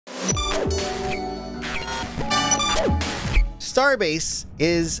Starbase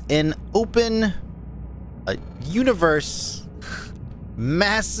is an open universe,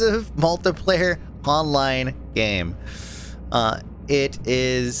 massive multiplayer online game. It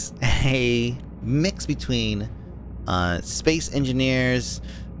is a mix between space engineers,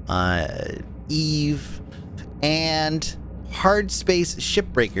 Eve, and hard space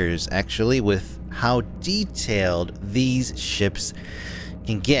shipbreakers, actually, with how detailed these ships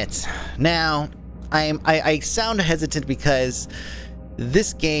can get. Now, I sound hesitant because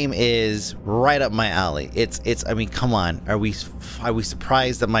this game is right up my alley. I mean, come on. Are we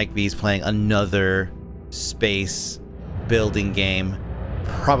surprised that Mike B is playing another space building game?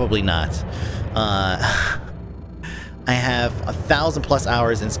 Probably not. I have 1,000+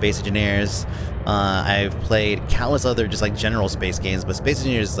 hours in Space Engineers. I've played countless other just like general space games, but Space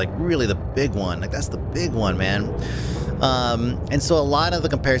Engineers is like really the big one. Like, that's the big one, man. And so a lot of the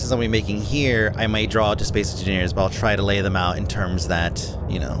comparisons I'm going to be making here, I might draw to Space Engineers, but I'll try to lay them out in terms that,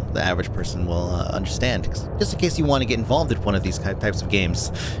 you know, the average person will understand. Just in case you want to get involved with one of these types of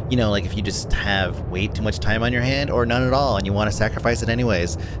games. You know, like if you just have way too much time on your hand or none at all and you want to sacrifice it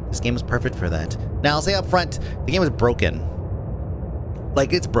anyways, this game is perfect for that. Now, I'll say up front, the game is broken.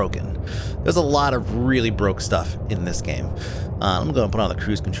 Like, it's broken. There's a lot of really broke stuff in this game. I'm going to put on the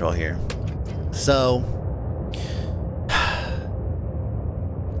cruise control here. So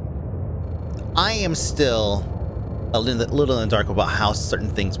I am still a little in the dark about how certain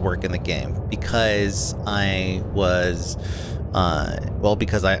things work in the game because I was, well,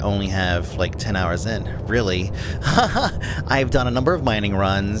 because I only have like 10 hours in, really. I've done a number of mining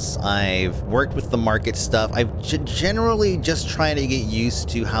runs. I've worked with the market stuff. I've generally just trying to get used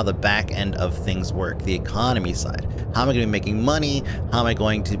to how the back end of things work, the economy side. How am I going to be making money? How am I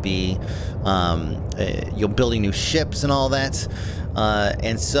going to be, building new ships and all that?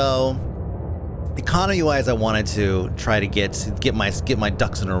 And so, economy-wise, I wanted to try to get my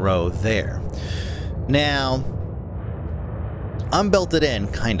ducks in a row there. Now, I'm belted in,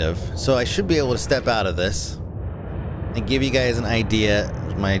 kind of, so I should be able to step out of this and give you guys an idea.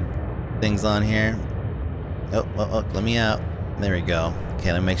 My things on here. Oh, let me out. There we go.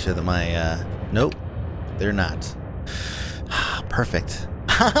 Okay, let me make sure that my, nope, they're not. Perfect.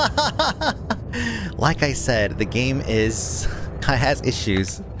 Like I said, the game has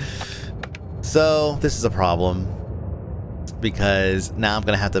issues. So, this is a problem, because now I'm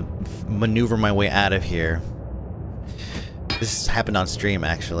going to have to maneuver my way out of here. This happened on stream,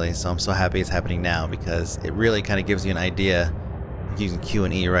 actually, so I'm so happy it's happening now, because it really kind of gives you an idea. I'm using Q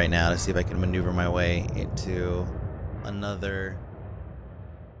and E right now to see if I can maneuver my way into another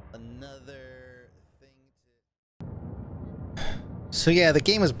thing. So yeah, the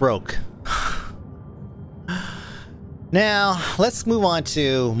game is broke. Now, let's move on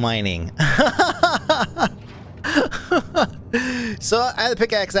to mining. So, I have the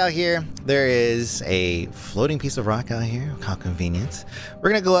pickaxe out here. There is a floating piece of rock out here. How convenient. We're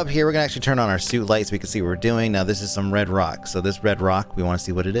going to go up here. We're going to actually turn on our suit lights so we can see what we're doing. Now, this is some red rock. So, this red rock, we want to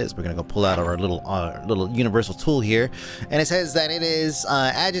see what it is. We're going to go pull out our little universal tool here. And it says that it is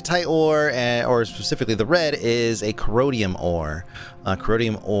agitite ore, or specifically the red is a corrodium ore.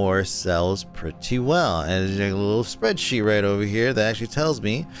 Corrodium ore sells pretty well. And there's a little spreadsheet right over here that actually tells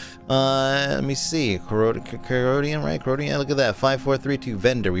me. Let me see. Corrodium, right? Corrodium, look at that. 5432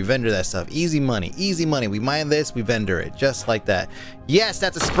 vendor. We vendor that stuff. Easy money. Easy money. We mine this, we vendor it. Just like that. Yes,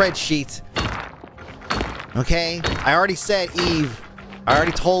 that's a spreadsheet. Okay? I already said, Eve. I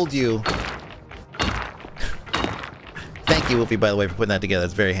already told you. Thank you, Wolfie, by the way, for putting that together.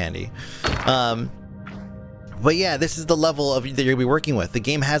 That's very handy. But yeah, this is the level of that you're going to be working with. The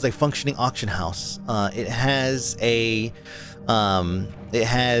game has a functioning auction house. It has, I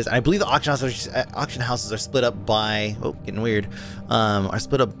believe the auction houses are split up by, oh, getting weird, are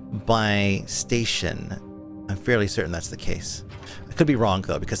split up by station. I'm fairly certain that's the case. I could be wrong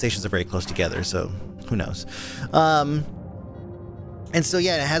though, because stations are very close together, so who knows. And so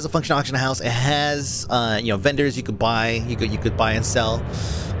yeah, it has a functioning auction house. It has, vendors you could buy, you could buy and sell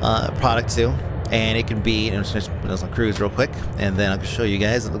product to. And it can be, and just put this on cruise real quick, and then I'll show you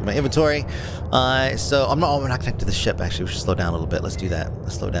guys. Look at my inventory. So we're not connected to the ship. Actually, we should slow down a little bit. Let's do that.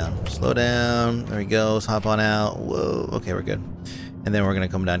 Let's slow down. Slow down. There we go. Let's hop on out. Whoa. Okay, we're good. And then we're gonna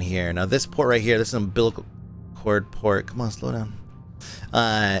come down here. Now this port right here, this is an umbilical cord port. Come on, slow down.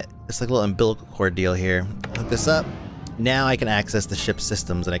 It's like a little umbilical cord deal here. Hook this up. Now I can access the ship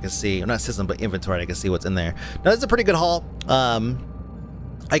systems, and I can see, well, not system, but inventory. I can see what's in there. Now this is a pretty good haul.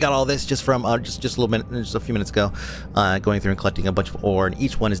 I got all this just from just a little minute, just a few minutes ago, going through and collecting a bunch of ore, and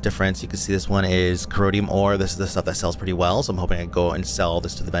each one is different. So you can see this one is corrodium ore. This is the stuff that sells pretty well, so I'm hoping I can go and sell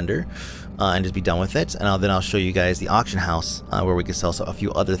this to the vendor and just be done with it. And then I'll show you guys the auction house where we can sell a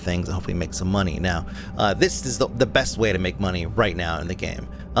few other things and hopefully make some money. Now, this is the best way to make money right now in the game.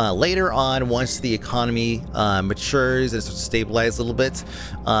 Later on, once the economy matures and starts to stabilize a little bit,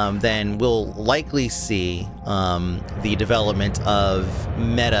 then we'll likely see the development of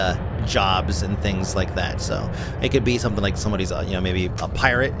meta jobs and things like that. So it could be something like somebody's, you know, maybe a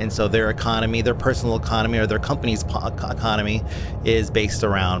pirate, and so their economy, their personal economy, or their company's economy is based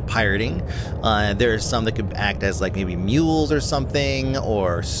around pirating. There's some that could act as like maybe mules or something,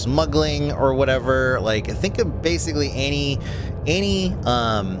 or smuggling or whatever. Like, think of basically any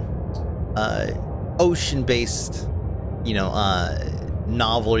ocean-based, you know,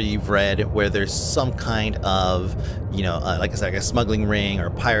 novel you've read where there's some kind of, you know, like I said, like a smuggling ring, or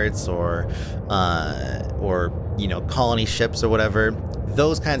pirates, or you know, colony ships or whatever.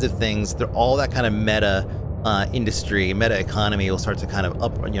 Those kinds of things, they're all that kind of meta industry, meta economy will start to kind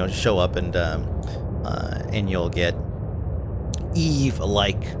of show up, and you'll get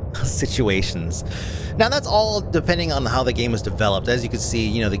Eve-like situations. Now that's all depending on how the game is developed. As you can see,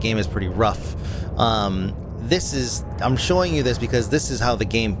 you know, the game is pretty rough. I'm showing you this because this is how the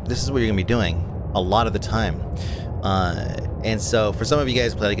game, this is what you're gonna be doing a lot of the time. And so for some of you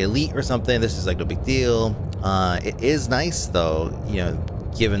guys who play like Elite or something, this is like no big deal. It is nice though, you know,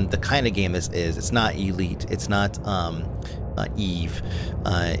 given the kind of game this is. It's not Elite, it's not Eve.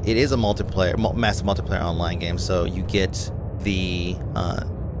 It is a multiplayer, massive multiplayer online game, so you get the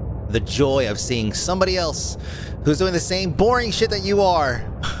joy of seeing somebody else who's doing the same boring shit that you are.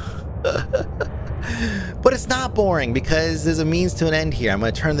 But it's not boring because there's a means to an end here. I'm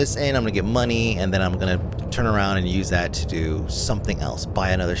going to turn this in, I'm going to get money, and then I'm going to turn around and use that to do something else,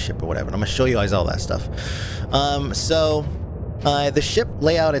 buy another ship or whatever. And I'm going to show you guys all that stuff. The ship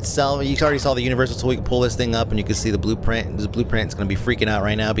layout itself, you already saw the universal tool. You can pull this thing up and you can see the blueprint. This blueprint is going to be freaking out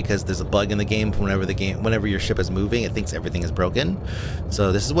right now because there's a bug in the game. Whenever your ship is moving, it thinks everything is broken.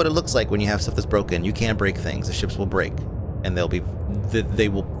 So this is what it looks like when you have stuff that's broken. You can't break things. The ships will break, and they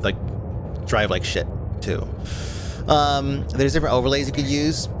will like drive like shit too. There's different overlays you could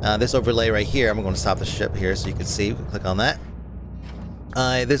use. This overlay right here, I'm going to stop the ship here so you can see. You can click on that.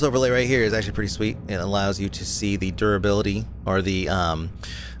 This overlay right here is actually pretty sweet. It allows you to see the durability, or the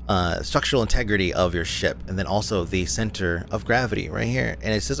structural integrity of your ship, and then also the center of gravity right here.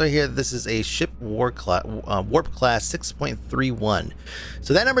 And it says right here, this is a ship warp class 6.31.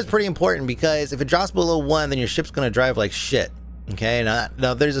 So that number is pretty important because if it drops below 1, then your ship's going to drive like shit. Okay,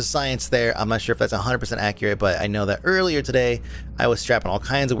 now there's a science there. I'm not sure if that's 100% accurate, but I know that earlier today I was strapping all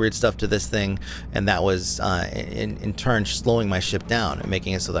kinds of weird stuff to this thing, and that was in turn slowing my ship down and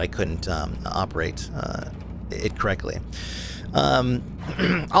making it so that I couldn't operate it correctly.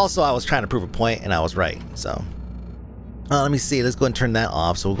 Also, I was trying to prove a point, and I was right. So let me see. Let's go and turn that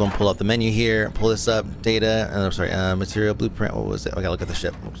off. So we're going to pull up the menu here, pull this up, data. I'm sorry, material blueprint. What was it? I gotta look at the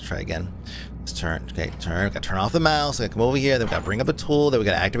ship. Let's try again. Let's turn. Okay, turn. We gotta turn off the mouse. We gotta come over here. Then we gotta bring up a tool. Then we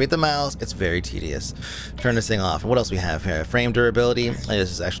gotta activate the mouse. It's very tedious. Turn this thing off. And what else we have here? Frame durability.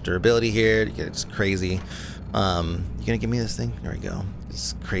 This is extra durability here. It's crazy. You gonna give me this thing? There we go.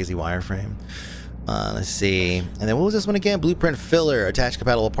 It's crazy wireframe. Let's see. And then what was this one again? Blueprint filler. Attach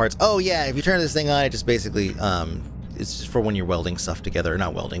compatible parts. Oh yeah. If you turn this thing on, it just basically it's just for when you're welding stuff together, or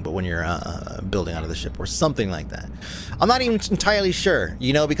not welding, but when you're building out of the ship or something like that. I'm not even entirely sure,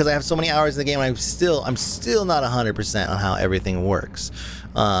 you know, because I have so many hours in the game. I'm still not 100% on how everything works.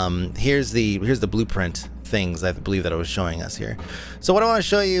 Here's the blueprint things I believe that I was showing us here. So what I want to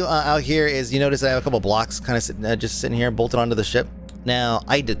show you out here is, you notice I have a couple blocks kind of just sitting here bolted onto the ship. Now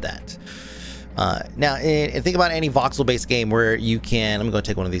I did that. Now think about any voxel-based game where you can. I'm going to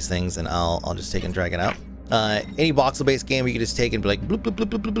take one of these things and I'll just take and drag it out. Any voxel-based game where you can just take and be like bloop, bloop, bloop,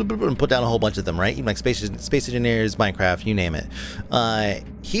 bloop, bloop, bloop, bloop, and put down a whole bunch of them, right? Even like Space Engineers, Minecraft, you name it.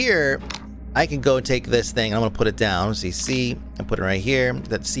 Here, I can go take this thing, and I'm gonna put it down. See C, and put it right here.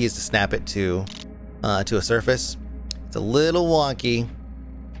 That C is to snap it to a surface. It's a little wonky.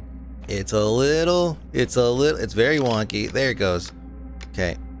 It's very wonky. There it goes.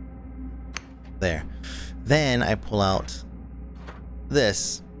 Okay. There. Then I pull out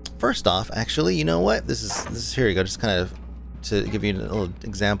this. First off, actually, you know what? This is here you go. Just kind of to give you a little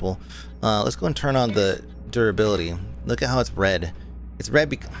example. Let's go and turn on the durability. Look at how it's red. It's red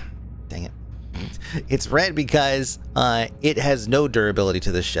because, dang it, it's red because it has no durability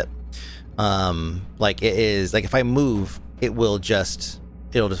to this ship. Like it is like if I move, it'll just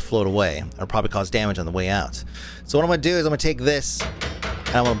float away or probably cause damage on the way out. So what I'm gonna do is I'm gonna take this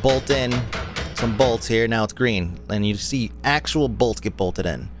And I'm gonna bolt in some bolts here. Now it's green, and you see actual bolts get bolted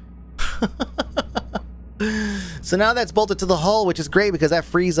in. So now that's bolted to the hull, which is great because that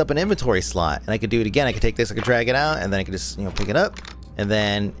frees up an inventory slot. And I could do it again. I could take this, I could drag it out, and then I could just, you know, pick it up. And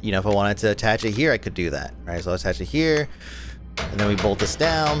then, you know, if I wanted to attach it here, I could do that. Right, so I'll attach it here, and then we bolt this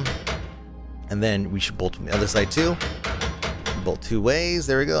down, and then we should bolt from the other side too. Bolt two ways.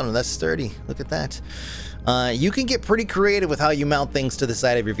 There we go. And that's sturdy. Look at that. You can get pretty creative with how you mount things to the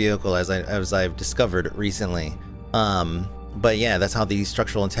side of your vehicle, as I've discovered recently. But yeah, that's how the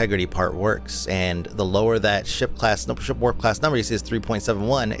structural integrity part works. And the lower that ship warp class number you see is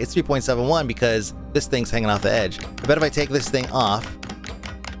 3.71. It's 3.71 because this thing's hanging off the edge. I bet if I take this thing off,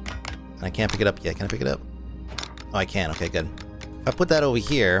 and I can't pick it up yet. Can I pick it up? Oh, I can. Okay, good. If I put that over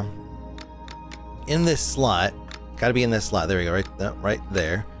here in this slot, gotta be in this slot. There we go. Right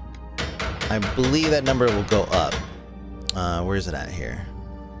there. I believe that number will go up. Where is it at here?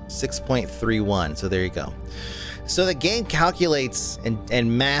 6.31. So there you go. So the game calculates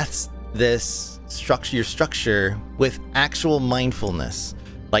and maths this structure, your structure, with actual mindfulness,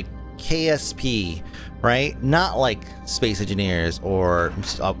 like KSP, right? Not like Space Engineers or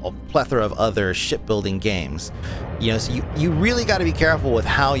a plethora of other shipbuilding games. You know, so you really got to be careful with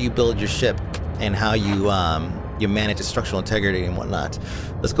how you build your ship and how you manage its structural integrity and whatnot.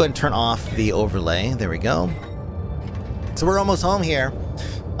 Let's go ahead and turn off the overlay. There we go. So we're almost home here.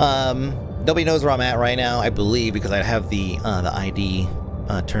 Nobody knows where I'm at right now, I believe, because I have the ID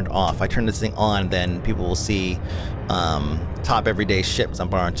turned off. If I turn this thing on, then people will see top everyday ships. I'm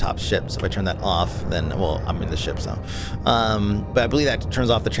borrowing top ships. If I turn that off, then, well, I'm in the ship, so. But I believe that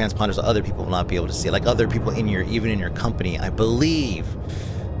turns off the transponders, so other people will not be able to see it. Like other people in your, even in your company, I believe.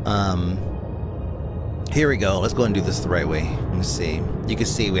 Here we go. Let's go and do this the right way. Let me see. You can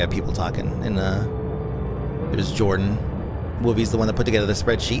see we have people talking. And there's Jordan. Woovy's the one that put together the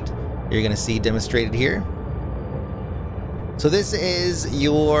spreadsheet. You're going to see demonstrated here. So this is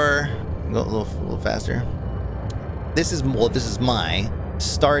your... Go a little faster. This is my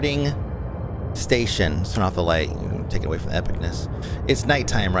starting station. Let's turn off the light. Take it away from the epicness. It's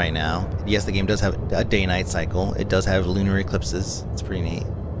nighttime right now. Yes, the game does have a day-night cycle. It does have lunar eclipses. It's pretty neat.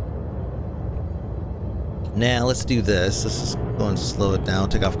 Now let's do this. Let's just go and slow it down.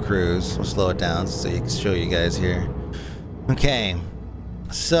 Take off cruise. We'll slow it down so you can show you guys here. Okay.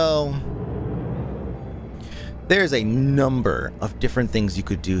 So there's a number of different things you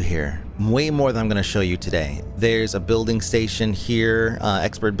could do here. Way more than I'm going to show you today. There's a building station here,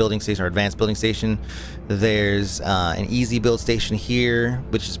 expert building station or advanced building station. There's an easy build station here,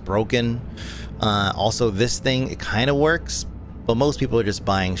 which is broken. Also, this thing, it kind of works, but most people are just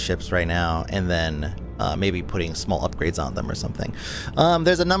buying ships right now and then maybe putting small upgrades on them or something.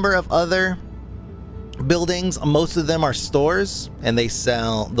 There's a number of other buildings. Most of them are stores, and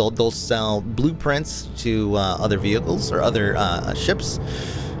they'll sell blueprints to other vehicles or other ships.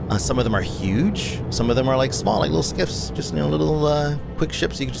 Some of them are huge. Some of them are like small, like little skiffs, just, you know, little quick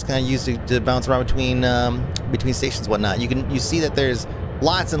ships you can just kind of use to bounce around between stations, whatnot. You see that there's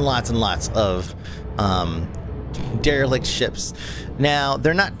lots and lots and lots of derelict ships. Now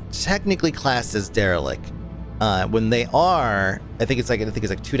they're not technically classed as derelict. When they are, I think it's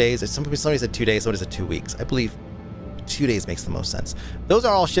like 2 days. Somebody said 2 days, somebody said 2 weeks. I believe 2 days makes the most sense. Those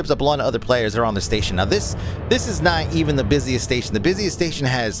are all ships that belong to other players that are on the station. Now this is not even the busiest station. The busiest station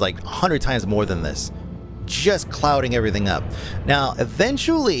has like 100 times more than this, just clouding everything up. Now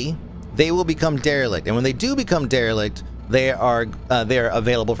eventually they will become derelict, and when they do become derelict, they are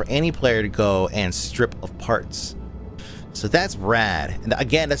available for any player to go and strip of parts. So that's rad. And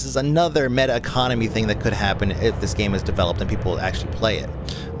again, this is another meta economy thing that could happen if this game is developed and people actually play it.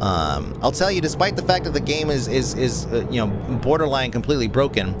 I'll tell you, despite the fact that the game is you know, borderline completely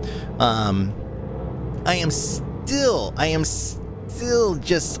broken, I am still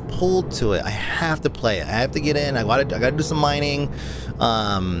just pulled to it. I have to play it. I have to get in. I gotta do some mining.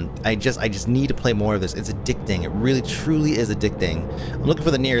 I just need to play more of this. It's addicting. It really, truly is addicting. I'm looking for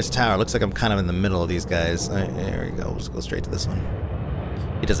the nearest tower. It looks like I'm kind of in the middle of these guys. There we go. We'll just go straight to this one.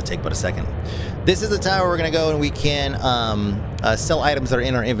 It doesn't take but a second. This is the tower we're gonna go, and we can sell items that are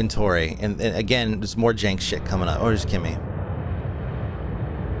in our inventory. And again, there's more jank shit coming up. Or just Kimmy.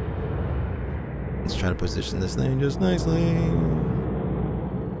 Let's try to position this thing just nicely.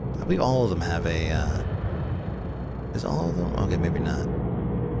 I believe all of them have a, is all of them? Okay, maybe not.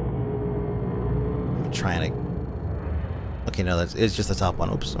 I'm trying to, okay, no, it's just the top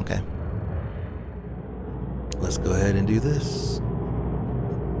one. Oops, okay. Let's go ahead and do this.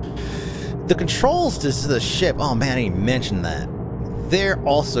 The controls to the ship, oh man, I didn't mention that. They're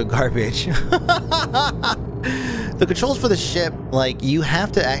also garbage. The controls for the ship, like, you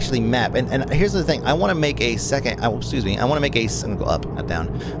have to actually map. And here's the thing. I want to make a second... excuse me. I want to make a... I'm going to go up, not down.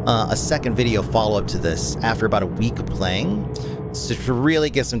 A second video follow-up to this after about a week of playing. So to really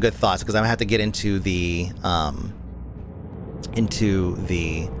get some good thoughts, because I'm going to have to get into the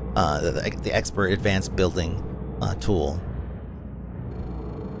expert advanced building tool.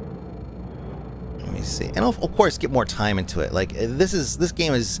 Let me see. And of course, get more time into it. Like, this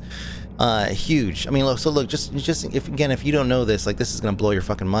game is... huge. I mean, look, so look, just if you don't know this, like, this is gonna blow your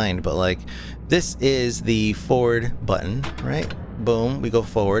fucking mind, but like, this is the forward button, right? Boom, we go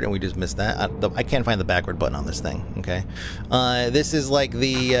forward, and we just missed that. I can't find the backward button on this thing. Okay, this is like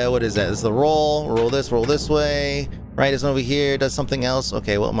the what is that? It's the roll this way, right? This one over here does something else.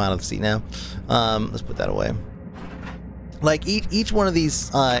 Okay, well, I'm out of the seat now. Let's put that away. Like, each one of these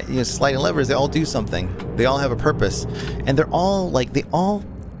you know, sliding levers, they all do something. They all have a purpose, and they're all like, they all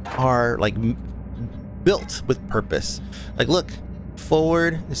are like built with purpose. Like, look,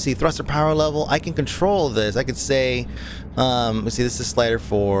 forward, you see thruster power level. I can control this. I could say, let's see, this is slider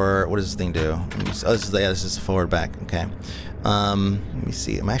for, what does this thing do? Oh, this is forward back. Okay. Let me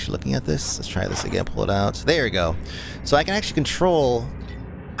see. I'm actually looking at this. Let's try this again. Pull it out. There we go. So I can actually control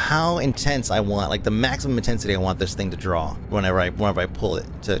how intense I want, like the maximum intensity I want this thing to draw whenever I pull it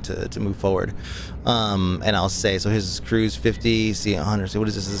to move forward. And I'll say, so here's this cruise 50, see 100. So what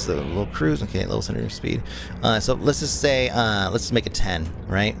is this? This is a little cruise. Okay, low center of speed. So let's just say, let's just make it 10,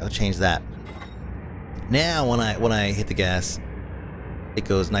 right? I'll change that. Now when I hit the gas, it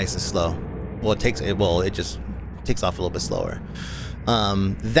goes nice and slow. Well, it just takes off a little bit slower.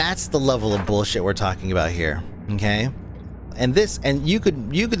 That's the level of bullshit we're talking about here. Okay. And this, and you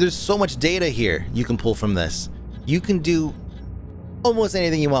could, there's so much data here you can pull from this. You can do almost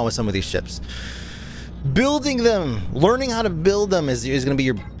anything you want with some of these ships. Building them, learning how to build them is going to be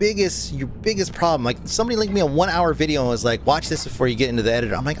your biggest problem. Like, somebody linked me a 1-hour video and was like, watch this before you get into the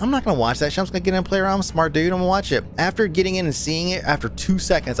editor. I'm like, I'm not going to watch that shit. I'm just going to get in and play around. I'm a smart dude. I'm going to watch it. After getting in and seeing it, after 2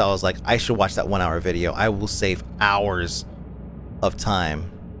 seconds, I was like, I should watch that 1-hour video. I will save hours of time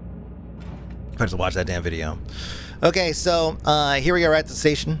if I just watch that damn video. Okay, so here we are at the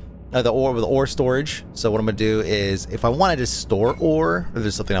station, the ore storage. So what I'm gonna do is, if I wanted to store ore, or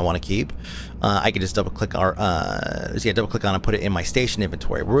there's something I want to keep, I could just double click on and put it in my station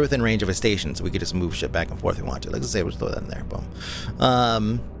inventory. We're within range of a station, so we could just move shit back and forth if we want to. Let's say we'll just throw that in there. Boom.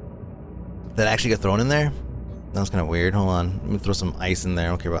 Did that actually get thrown in there? That was kind of weird. Hold on, let me throw some ice in there. I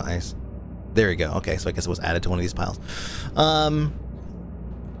don't care about ice. There we go. Okay, so I guess it was added to one of these piles.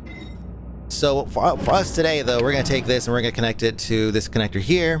 So for us today, though, we're going to take this and we're going to connect it to this connector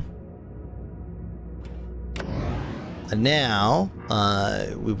here. And now,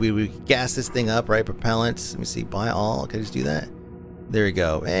 we gas this thing up, right? Propellants. Let me see. Buy all. Can I just do that? There we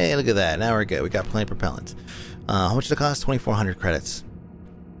go. Hey, look at that. Now we're good. We got plenty of propellants. How much did it cost? 2,400 credits.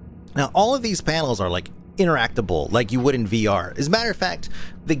 Now, all of these panels are like interactable, like you would in VR. As a matter of fact,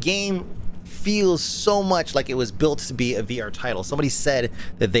 the game feels so much like it was built to be a VR title. Somebody said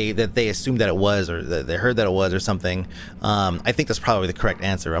that they assumed that it was, or that they heard that it was, or something. I think that's probably the correct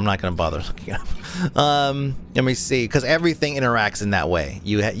answer. I'm not going to bother looking it up. Let me see, because everything interacts in that way.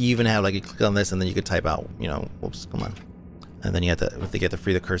 You even have, like, you click on this and then you could type out, you know, whoops, come on. And then you have to get to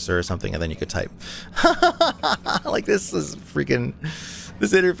free the cursor or something, and then you could type. Like, this is freaking...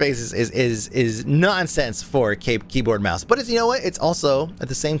 This interface is nonsense for keyboard mouse, but it's, you know what? It's also, at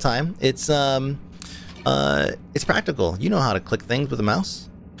the same time, it's practical. You know how to click things with a mouse,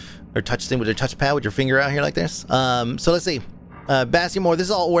 or touch things with a touchpad with your finger out here like this. So let's see, Bastion Moore. This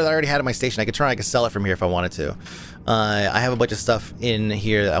is all ore that I already had at my station. I could sell it from here if I wanted to. I have a bunch of stuff in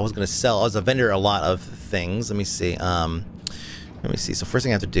here that I was gonna sell. I was a vendor a lot of things. Let me see. So first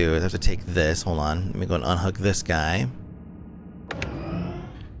thing I have to do is I have to take this. Hold on. Let me go and unhook this guy.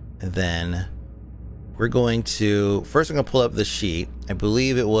 And then we're going to, first I'm going to pull up the sheet. I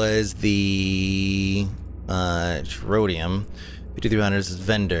believe it was the Trodium. 5300 is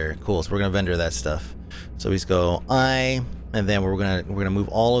vendor. Cool, so we're going to vendor that stuff. So we just go I, and then we're gonna move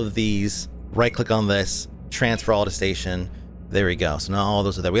all of these, right click on this, transfer all to station. There we go. So now all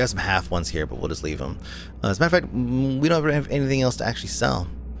those are there. We have some half ones here, but we'll just leave them. As a matter of fact, we don't have anything else to actually sell.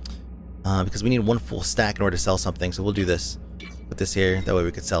 Because we need one full stack in order to sell something, so we'll do this. Put this here, that way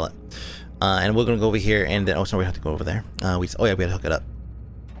we could sell it. And we're gonna go over here, and then, oh, sorry, we have to go over there. Oh yeah, we gotta hook it up.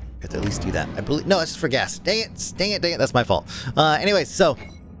 We have to at least do that. I believe, no, it's just for gas. Dang it, that's my fault. Anyways, so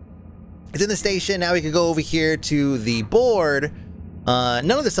it's in the station. Now we can go over here to the board.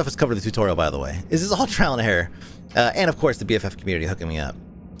 None of this stuff is covered in the tutorial, by the way. This is all trial and error. And of course, the BFF community hooking me up.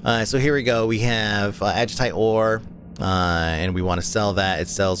 So here we go. We have agitite ore, and we want to sell that. It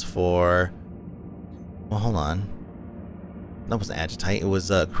sells for Well, hold on. That wasn't agitite. It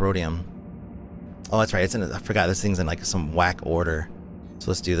was corrodium. Oh, that's right. It's in. I forgot this thing's in like some whack order. So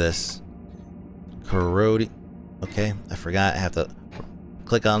let's do this. Corrodium. Okay, I forgot. I have to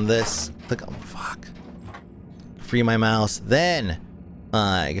click on this. Click on. Fuck. Free my mouse. Then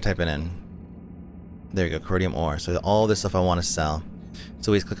I can type it in. There you go. Corrodium ore. So all this stuff I want to sell.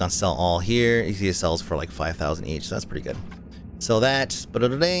 So we just click on sell all here. You see it sells for like 5,000 each. So that's pretty good. Sell that.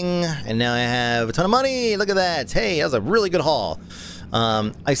 Ba-da-da-ding. And now I have a ton of money. Look at that. Hey, that was a really good haul.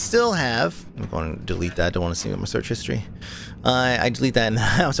 I still have. I'm going to delete that. Don't want to see my search history. I delete that.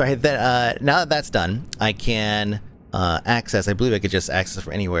 I'm sorry. Now that that's done, I can access. I believe I could just access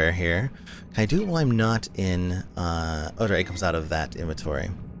from anywhere here. Can I do it while I'm not in? Oh, right. It comes out of that inventory.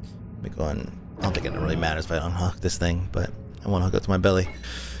 Let me go on. I don't think it really matters if I unhook this thing, but I want to hook it to my belly.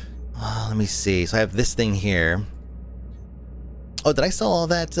 Let me see. So I have this thing here. Oh, did I sell all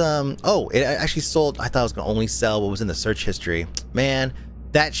that? Oh, it actually sold. I thought I was going to only sell what was in the search history. Man,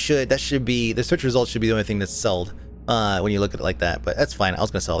 that should be, the search results should be the only thing that's sold when you look at it like that. But that's fine. I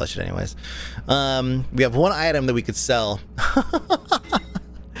was going to sell all that shit anyways. We have one item that we could sell.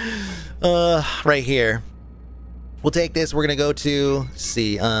 Right here. We'll take this. We're going to go to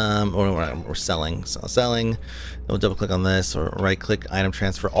see, we're selling. So selling. We'll double click on this or right click item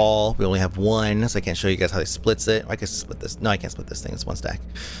transfer all. We only have one, so I can't show you guys how they splits it. I can split this. No, I can't split this thing. It's one stack.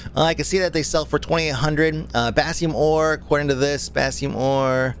 I can see that they sell for 2,800. Basium ore, according to this, Basium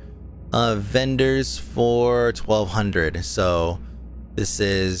ore vendors for 1,200. So this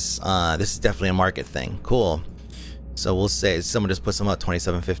is definitely a market thing. Cool. So we'll say someone just put some up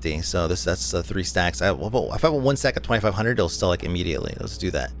 2,750. So that's 3 stacks. If I have one stack at 2,500, it'll sell like immediately. Let's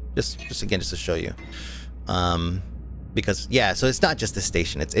do that. Just again, just to show you. Because yeah, so it's not just the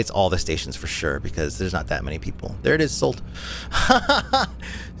station. It's all the stations for sure because there's not that many people. There it is, sold.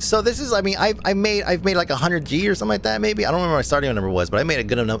 So this is, I mean, I've made like 100G or something like that. Maybe I don't remember what my starting number was, but I made a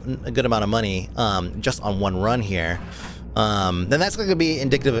good amount of money just on one run here. Then that's going to be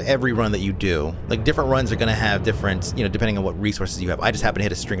indicative of every run that you do. Like different runs are going to have different, you know, depending on what resources you have. I just happen to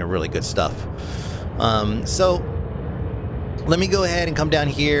hit a string of really good stuff. So let me go ahead and come down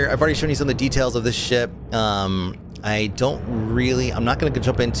here. I've already shown you some of the details of this ship. I'm not going to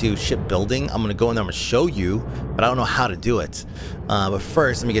jump into ship building. I'm going to go in there, I'm going to show you, but I don't know how to do it. But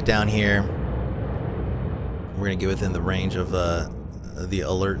first, let me get down here. We're going to get within the range of the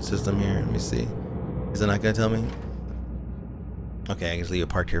alert system here. Let me see. Is it not going to tell me? Okay, I can just leave it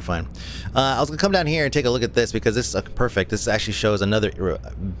parked here, fine. I was going to come down here and take a look at this because this is perfect. This actually shows another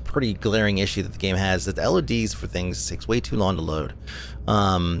pretty glaring issue that the game has, that the LODs for things takes way too long to load.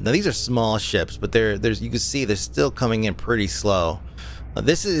 Now these are small ships, but you can see they're still coming in pretty slow.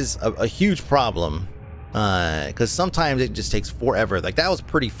 This is a huge problem because sometimes it just takes forever. Like that was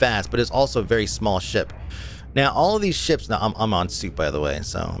pretty fast, but it's also a very small ship. Now, all of these ships, now I'm on suit, by the way,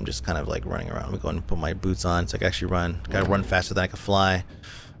 so I'm just kind of like running around. Let me go and put my boots on so I can actually run. Gotta run faster than I can fly.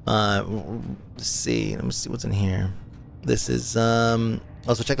 Let me see what's in here. This is,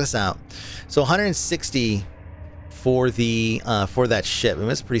 also check this out. So 160 for that ship. I mean,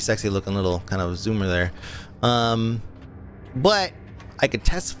 it's a pretty sexy looking little kind of zoomer there. But I could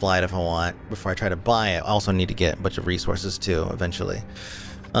test fly it if I want before I try to buy it. I also need to get a bunch of resources too, eventually.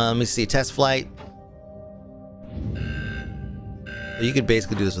 Let me see, test flight. You could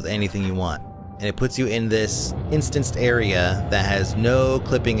basically do this with anything you want, and it puts you in this instanced area that has no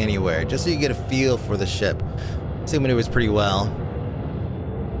clipping anywhere, just so you get a feel for the ship. This thing maneuvers pretty well.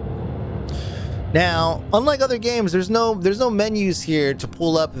 Now, unlike other games, there's no menus here to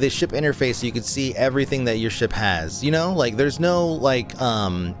pull up the ship interface so you can see everything that your ship has. You know, like there's no like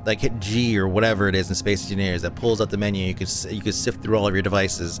hit G or whatever it is in Space Engineers that pulls up the menu. You could sift through all of your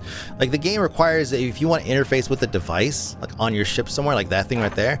devices. Like the game requires that if you want to interface with a device like on your ship somewhere, like that thing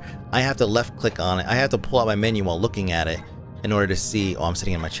right there, I have to left click on it. I have to pull out my menu while looking at it in order to see. Oh, I'm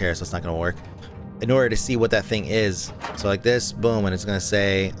sitting in my chair, so it's not gonna work. In order to see what that thing is. So like this, boom, and it's gonna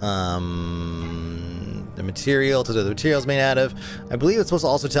say the material, to the material's made out of. I believe it's supposed to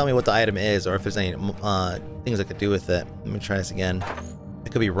also tell me what the item is, or if there's any things I could do with it. Let me try this again. I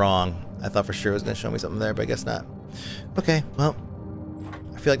could be wrong. I thought for sure it was gonna show me something there, but I guess not. Okay, well,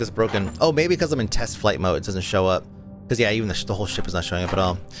 I feel like it's broken. Oh, maybe because I'm in test flight mode, it doesn't show up. Because yeah, even the whole ship is not showing up at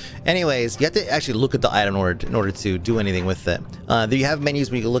all. Anyways, you have to actually look at the item in order to do anything with it. There you have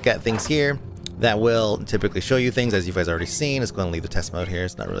menus where you can look at things here. That will typically show you things, as you guys already seen. It's going to leave the test mode here.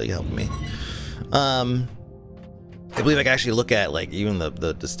 It's not really helping me. I believe I can actually look at like even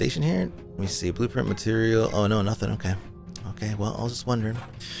the station here. Let me see, blueprint material. Oh no, nothing. Okay. Okay, well, I was just wondering.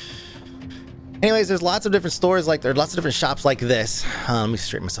 Anyways, there's lots of different stores, like there's lots of different shops like this. Let me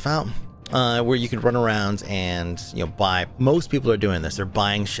straighten myself out. where you can run around and, you know, buy. Most people are doing this. They're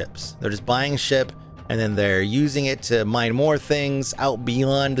buying ships. They're just buying a ship, and then they're using it to mine more things out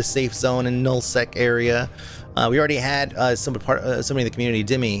beyond the safe zone and nullsec area. We already had somebody in the community,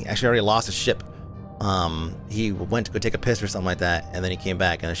 Dimmy, actually already lost a ship. He went to go take a piss or something like that, and then he came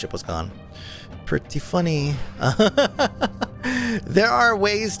back and the ship was gone. Pretty funny. There are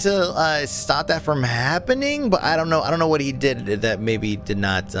ways to stop that from happening, but I don't know. I don't know what he did that maybe did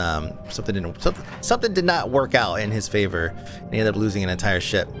not. Something did not work out in his favor, and he ended up losing an entire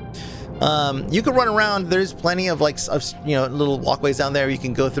ship. You can run around. There's plenty of you know, little walkways down there you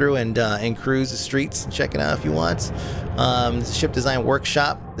can go through and cruise the streets and check it out if you want. Ship design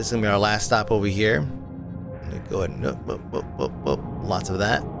workshop. This is gonna be our last stop over here. Go ahead. Lots of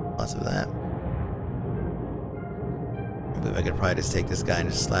that. Lots of that. I believe I could probably just take this guy and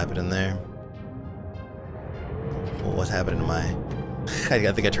just slap it in there. Well, what's happening to my...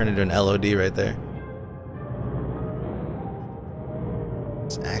 I think I turned into an LOD right there.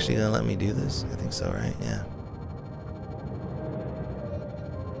 It's actually gonna let me do this? I think so, right? Yeah.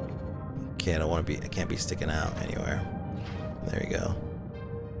 Okay, I don't want to be... I can't be sticking out anywhere. There we go.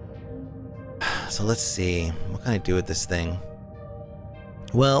 So let's see. What can I do with this thing?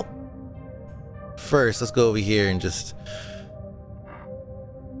 Well, first, let's go over here and just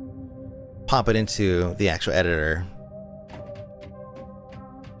pop it into the actual editor.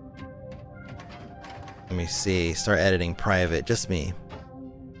 Let me see. Start editing private. Just me.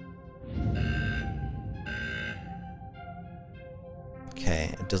 Okay,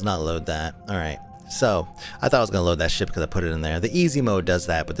 it does not load that. Alright. So, I thought I was going to load that ship because I put it in there. The easy mode does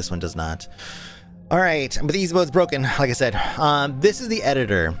that, but this one does not. Alright, but the easy mode's broken, like I said. This is the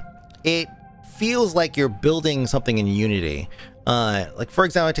editor. It feels like you're building something in Unity. Like, for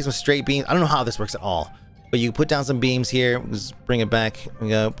example, I take some straight beams. I don't know how this works at all. But you put down some beams here. Just bring it back. We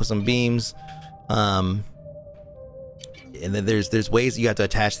go, put some beams. And then there's ways that you have to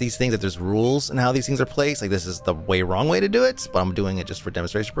attach these things, that there's rules in how these things are placed. Like, this is the wrong way to do it, but I'm doing it just for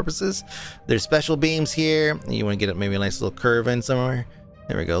demonstration purposes. There's special beams here. You want to get it maybe a nice little curve in somewhere.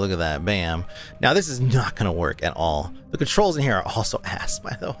 There we go, look at that, bam. Now this is not gonna work at all. The controls in here are also ass,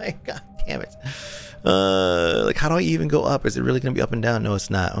 by the way. God damn it. Like, how do I even go up? Is it really gonna be up and down? No, it's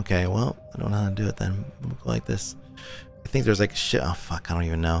not. Okay, well, I don't know how to do it then. We'll go like this. I think there's like shit. Oh fuck, I don't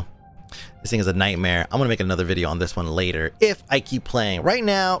even know. This thing is a nightmare. I'm gonna make another video on this one later if I keep playing. Right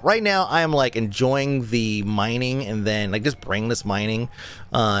now I am like enjoying the mining, and then like just brainless mining,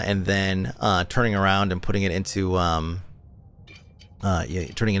 and then turning around and putting it into yeah,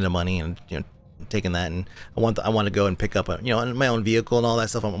 turning into money, and you know, taking that, and I want to go and pick up a, you know, my own vehicle and all that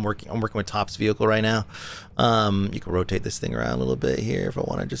stuff. I'm working with Top's vehicle right now. You can rotate this thing around a little bit here if I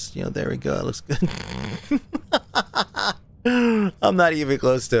want to just, you know, there we go. It looks good. I'm not even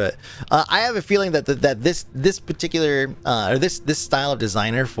close to it. I have a feeling that this particular or this style of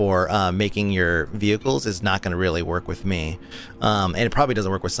designer for making your vehicles is not going to really work with me, and it probably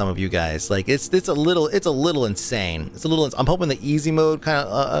doesn't work with some of you guys. Like it's a little insane. It's a little. I'm hoping the easy mode kind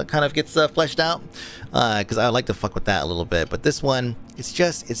of gets fleshed out, because I like to fuck with that a little bit. But this one, it's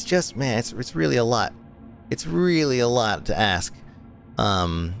just man, it's really a lot. It's really a lot to ask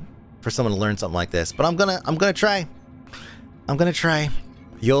for someone to learn something like this. But I'm gonna try. I'm gonna try.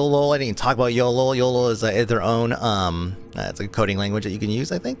 YOLO, I didn't even talk about YOLO. YOLO is their own, it's a coding language that you can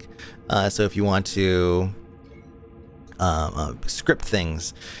use, I think. So if you want to script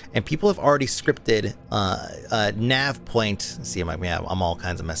things, and people have already scripted nav point. See, I'm all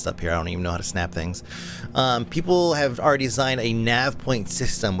kinds of messed up here. I don't even know how to snap things. People have already designed a nav point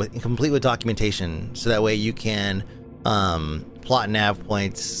system complete with documentation, so that way you can plot nav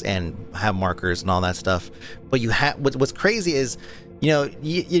points and have markers and all that stuff. But you have what's crazy is, you know,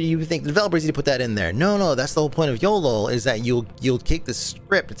 you think the developers need to put that in there. No, that's the whole point of YOLO, is that you'll take the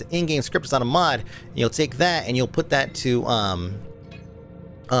script. It's an in-game script. It's not a mod. And you'll take that and you'll put that to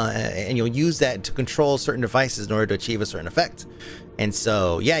and you'll use that to control certain devices in order to achieve a certain effect. And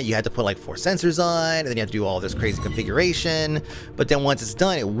so, yeah, you had to put like 4 sensors on, and then you have to do all this crazy configuration. But then once it's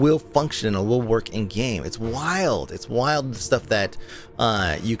done, it will function and it will work in game. It's wild. It's wild, the stuff that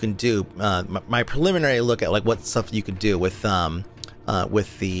you can do. My preliminary look at like what stuff you could do with the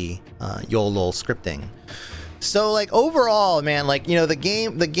YOLO scripting. So like overall, man, like, you know, the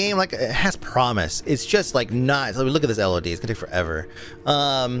game like it has promise. It's just like not. So look at this LOD. It's gonna take forever.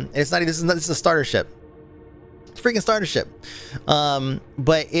 It's not. This is a starter ship. It's a freaking starter ship.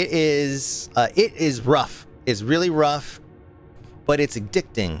 But it is rough. It's really rough, but it's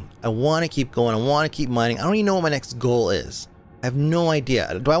addicting. I want to keep going. I want to keep mining. I don't even know what my next goal is. I have no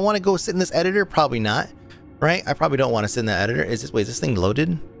idea. Do I want to go sit in this editor? Probably not. Right? I probably don't want to sit in that editor. Wait, is this thing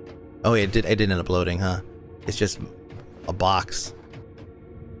loaded? Oh, it did end up loading, huh? It's just a box.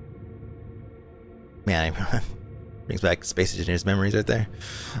 Man, brings back Space Engineers memories right there.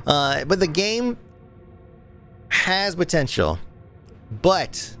 But the game has potential,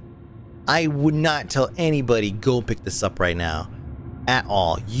 but I would not tell anybody go pick this up right now at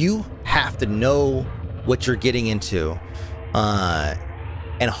all. You have to know what you're getting into,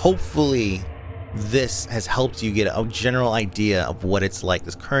 and hopefully this has helped you get a general idea of what it's like,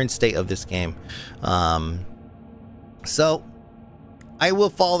 this current state of this game. So I will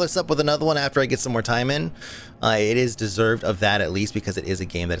follow this up with another one after I get some more time in. It is deserved of that, at least, because it is a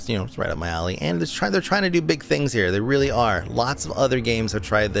game that's, you know, it's right up my alley, and they're trying to do big things here. They really are. Lots of other games have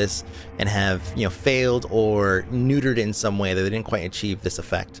tried this and have, you know, failed or neutered in some way that they didn't quite achieve this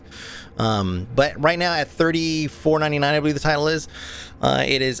effect. But right now at $34.99, I believe the title is,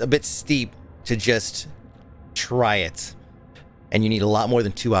 it is a bit steep to just try it. And you need a lot more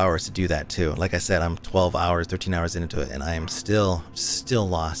than 2 hours to do that too. Like I said, I'm 12 hours, 13 hours into it, and I am still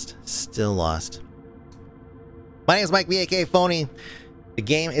lost. Still lost. My name is Mike, aka Fony. The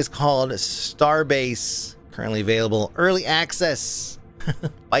game is called Starbase. Currently available. Early access.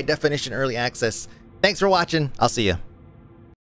 By definition, early access. Thanks for watching. I'll see you.